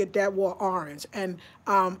 I'm going to get that wall orange. And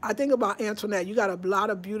I think about Antoinette. You got a lot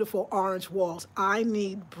of beautiful orange walls. I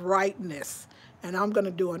need brightness. And I'm going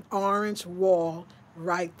to do an orange wall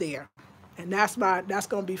right there. And that's going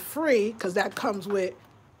to be free because that comes with,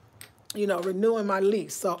 you know, renewing my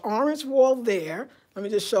lease. So orange wall there. Let me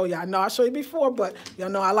just show you. I know I showed you before, but y'all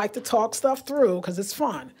know I like to talk stuff through because it's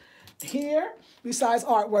fun. Here, besides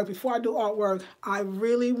artwork, before I do artwork, I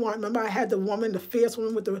really want, remember I had the woman, the fierce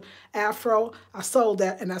woman with the afro? I sold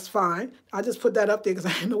that, and that's fine. I just put that up there because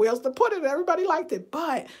I didn't know where else to put it. Everybody liked it.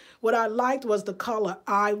 But what I liked was the color.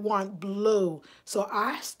 I want blue. So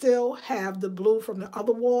I still have the blue from the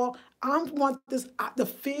other wall. I want this, the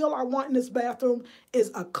feel I want in this bathroom is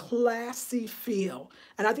a classy feel.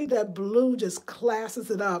 And I think that blue just classes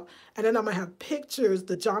it up. And then I'm going to have pictures,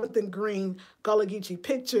 the Jonathan Green Gullah Geechee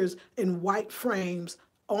pictures in white frames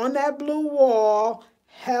on that blue wall.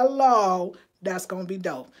 Hello, that's going to be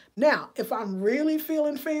dope. Now, if I'm really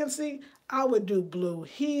feeling fancy, I would do blue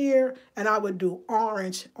here, and I would do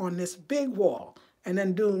orange on this big wall. And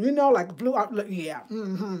then do, you know, like blue, yeah,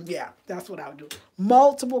 yeah, that's what I would do.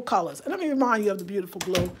 Multiple colors. And let me remind you of the beautiful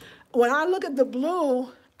blue. When I look at the blue,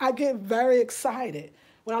 I get very excited.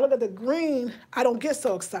 When I look at the green, I don't get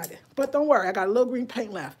so excited. But don't worry, I got a little green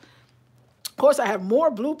paint left. Of course, I have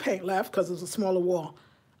more blue paint left because it's a smaller wall.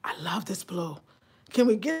 I love this blue. Can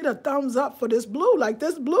we get a thumbs up for this blue? Like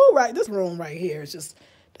this blue, right? This room right here is just,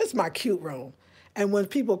 this is my cute room. And when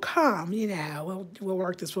people come, you know, we'll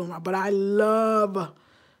work this room out. But I love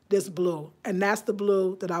this blue. And that's the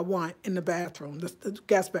blue that I want in the bathroom, the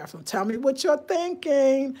guest bathroom. Tell me what you're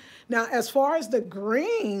thinking. Now, as far as the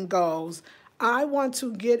green goes, I want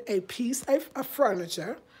to get a piece of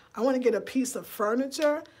furniture. I want to get a piece of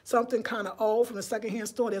furniture, something kind of old from a secondhand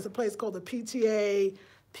store. There's a place called the PTA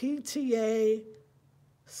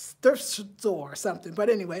thrift store or something. But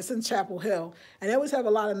anyway, it's in Chapel Hill. And they always have a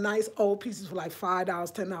lot of nice old pieces for like $5,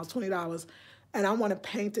 $10, $20. And I want to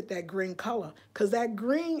paint it that green color because that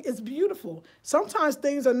green is beautiful. Sometimes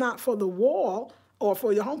things are not for the wall or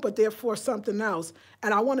for your home, but they're for something else.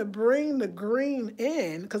 And I want to bring the green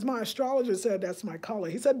in because my astrologer said that's my color.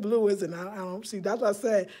 He said blue isn't. I don't see. That's what I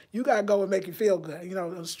said. You got to go and make you feel good. You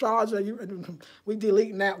know, astrologer, we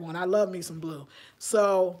deleting that one. I love me some blue.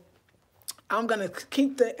 So I'm going to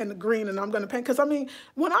keep the green and I'm going to paint. Because, I mean,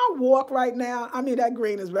 when I walk right now, I mean, that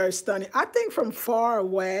green is very stunning. I think from far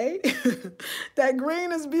away, that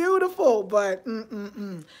green is beautiful. But,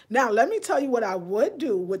 Now, let me tell you what I would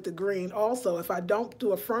do with the green also. If I don't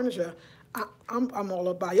do a furniture, I'm all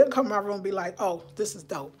about it. You'll come in my room and be like, oh, this is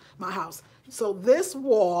dope, my house. So this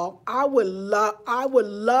wall, I would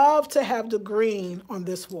love to have the green on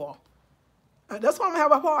this wall. That's why I'm going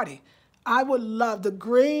to have a party. I would love the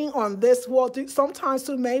green on this wall. Sometimes,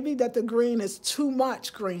 too, maybe that the green is too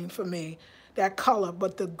much green for me, that color.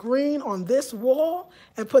 But the green on this wall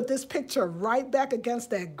and put this picture right back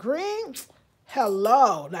against that green,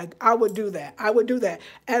 hello. Like, I would do that. I would do that.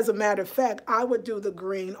 As a matter of fact, I would do the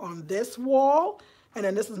green on this wall. And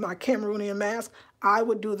then this is my Cameroonian mask. I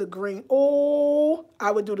would do the green. Oh,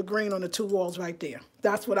 I would do the green on the two walls right there.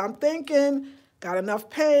 That's what I'm thinking. Got enough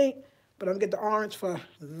paint. But I'm going to get the orange for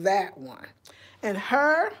that one. And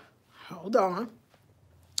her, hold on.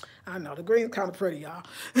 I know, the green's kind of pretty, y'all.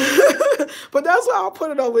 But that's why I'll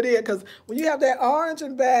put it over there, because when you have that orange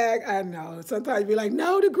and bag, I know. Sometimes you be like,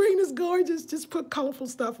 no, the green is gorgeous. Just put colorful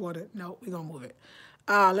stuff on it. No, we're going to move it.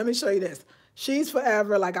 Let me show you this. She's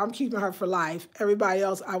forever. Like, I'm keeping her for life. Everybody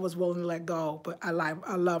else, I was willing to let go. But I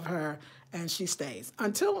love her, and she stays.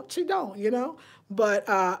 Until she don't, you know. But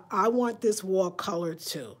I want this wall colored,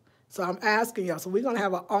 too. So I'm asking y'all. So we're going to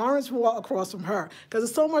have an orange wall across from her. Because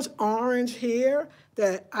there's so much orange here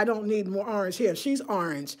that I don't need more orange here. She's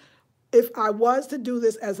orange. If I was to do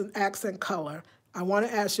this as an accent color, I want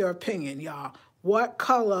to ask your opinion, y'all. What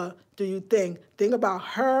color do you think? Think about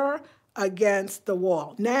her against the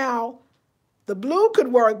wall. Now, the blue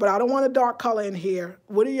could work, but I don't want a dark color in here.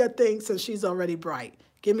 What do you think since she's already bright?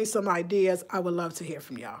 Give me some ideas. I would love to hear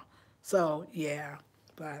from y'all. So, yeah,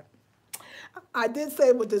 but... I did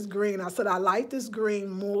say with this green, I said I like this green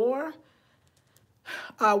more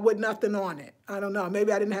with nothing on it. I don't know.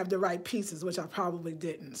 Maybe I didn't have the right pieces, which I probably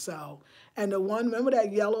didn't. So, and the one, remember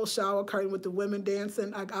that yellow shower curtain with the women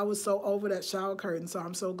dancing? I was so over that shower curtain, so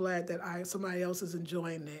I'm so glad that somebody else is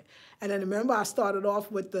enjoying it. And then remember I started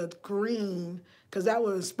off with the green, because that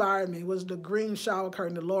would inspire me, was the green shower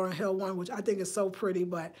curtain, the Lauryn Hill one, which I think is so pretty,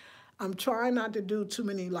 but I'm trying not to do too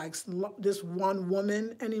many, like, this one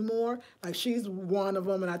woman anymore. Like, she's one of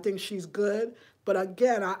them, and I think she's good. But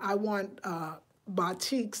again, I want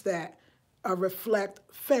batiks that reflect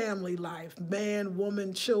family life, man,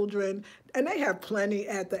 woman, children, and they have plenty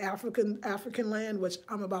at the African land, which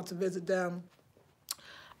I'm about to visit them.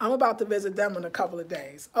 I'm about to visit them in a couple of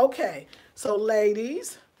days. Okay, so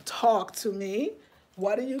ladies, talk to me.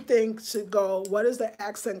 What do you think should go? What is the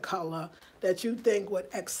accent color that you think would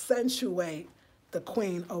accentuate the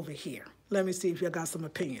queen over here? Let me see if you got some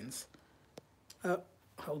opinions.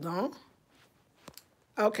 Hold on.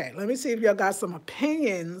 Okay, let me see if y'all got some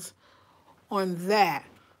opinions on that.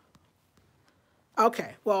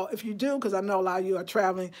 Okay, well, if you do, because I know a lot of you are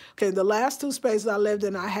traveling. Okay, the last two spaces I lived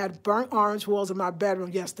in, I had burnt orange walls in my bedroom.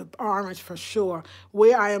 Yes, the orange for sure.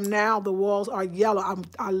 Where I am now, the walls are yellow.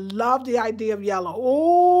 I love the idea of yellow.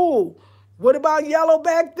 Ooh, what about yellow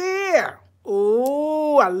back there?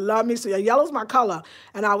 Ooh, I love me. So yellow's my color.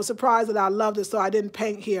 And I was surprised that I loved it, so I didn't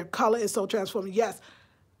paint here. Color is so transforming. Yes,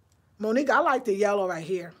 Monique, I like the yellow right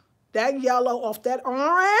here. That yellow off that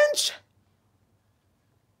orange.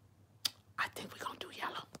 I think we're going to do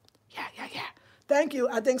yellow. Yeah. Thank you.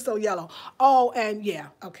 I think so, yellow. Oh, and yeah.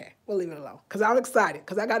 Okay, we'll leave it alone. Because I'm excited.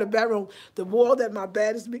 Because I got a bedroom. The wall that my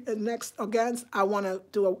bed is next against, I want to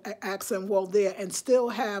do an accent wall there and still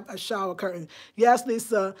have a shower curtain. Yes,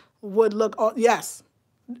 Lisa, would look, yes,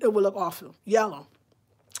 it would look awesome. Yellow.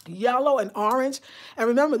 Yellow and orange. And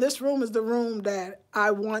remember, this room is the room that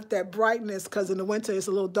I want that brightness because in the winter it's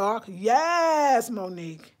a little dark. Yes,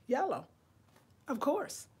 Monique. Yellow. Of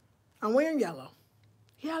course. I'm wearing yellow.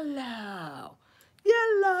 Yellow.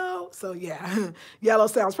 So yeah, yellow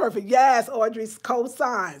sounds perfect. Yes, Audrey's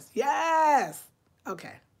cosigns. Yes.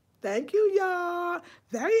 Okay. Thank you, y'all.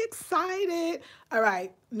 Very excited. All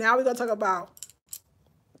right. Now we're going to talk about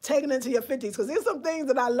taking into your 50s, because there's some things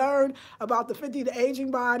that I learned about the 50, the aging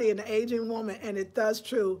body and the aging woman, and it does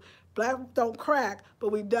true. Black don't crack, but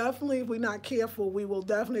we definitely, if we're not careful, we will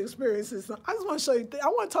definitely experience this. I just want to show you, I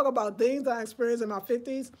want to talk about things that I experienced in my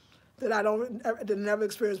 50s that I never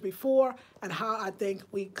experienced before, and how I think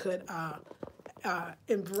we could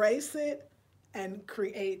embrace it and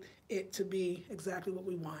create it to be exactly what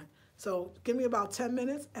we want. So give me about 10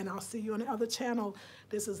 minutes, and I'll see you on the other channel.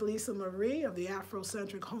 This is Lisa Marie of the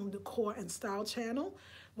Afrocentric Home Decor and Style channel.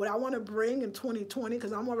 What I want to bring in 2020,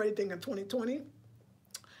 because I'm already thinking 2020,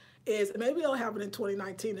 is maybe I'll have it in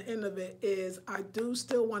 2019. The end of it is I do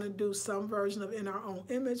still want to do some version of In Our Own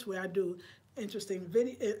Image, where I do interesting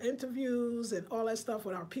video interviews and all that stuff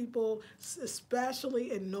with our people,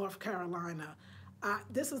 especially in North Carolina.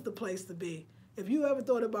 This is the place to be. If you ever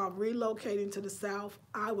thought about relocating to the South,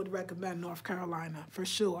 I would recommend North Carolina for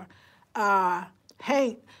sure.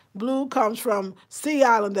 Hank, blue comes from Sea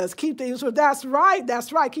Islanders. Keep the evil spirits.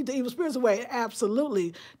 That's right. Keep the evil spirits away.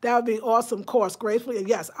 Absolutely. That would be an awesome course. Gratefully. And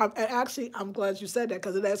yes, I'm glad you said that,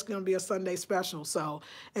 because that's going to be a Sunday special. So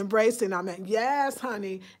embracing, yes,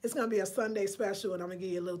 honey, it's going to be a Sunday special, and I'm going to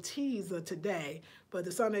give you a little teaser today. But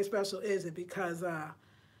the Sunday special isn't, because,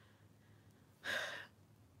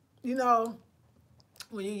 you know,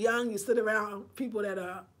 when you're young, you sit around people that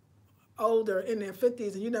are older in their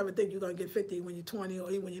 50s, and you never think you're going to get 50 when you're 20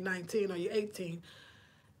 or even when you're 19 or you're 18.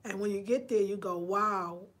 And when you get there, you go,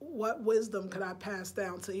 wow, what wisdom could I pass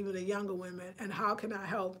down to even the younger women, and how can I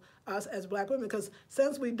help us as Black women? Because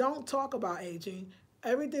since we don't talk about aging,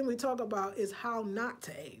 everything we talk about is how not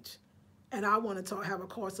to age. And I want to have a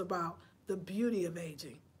course about the beauty of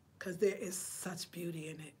aging, because there is such beauty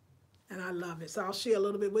in it. And I love it. So I'll share a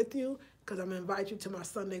little bit with you, because I'm going to invite you to my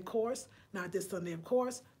Sunday course. Not this Sunday, of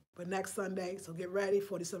course, but next Sunday. So get ready.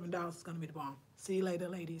 $47 is going to be the bomb. See you later,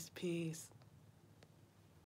 ladies. Peace.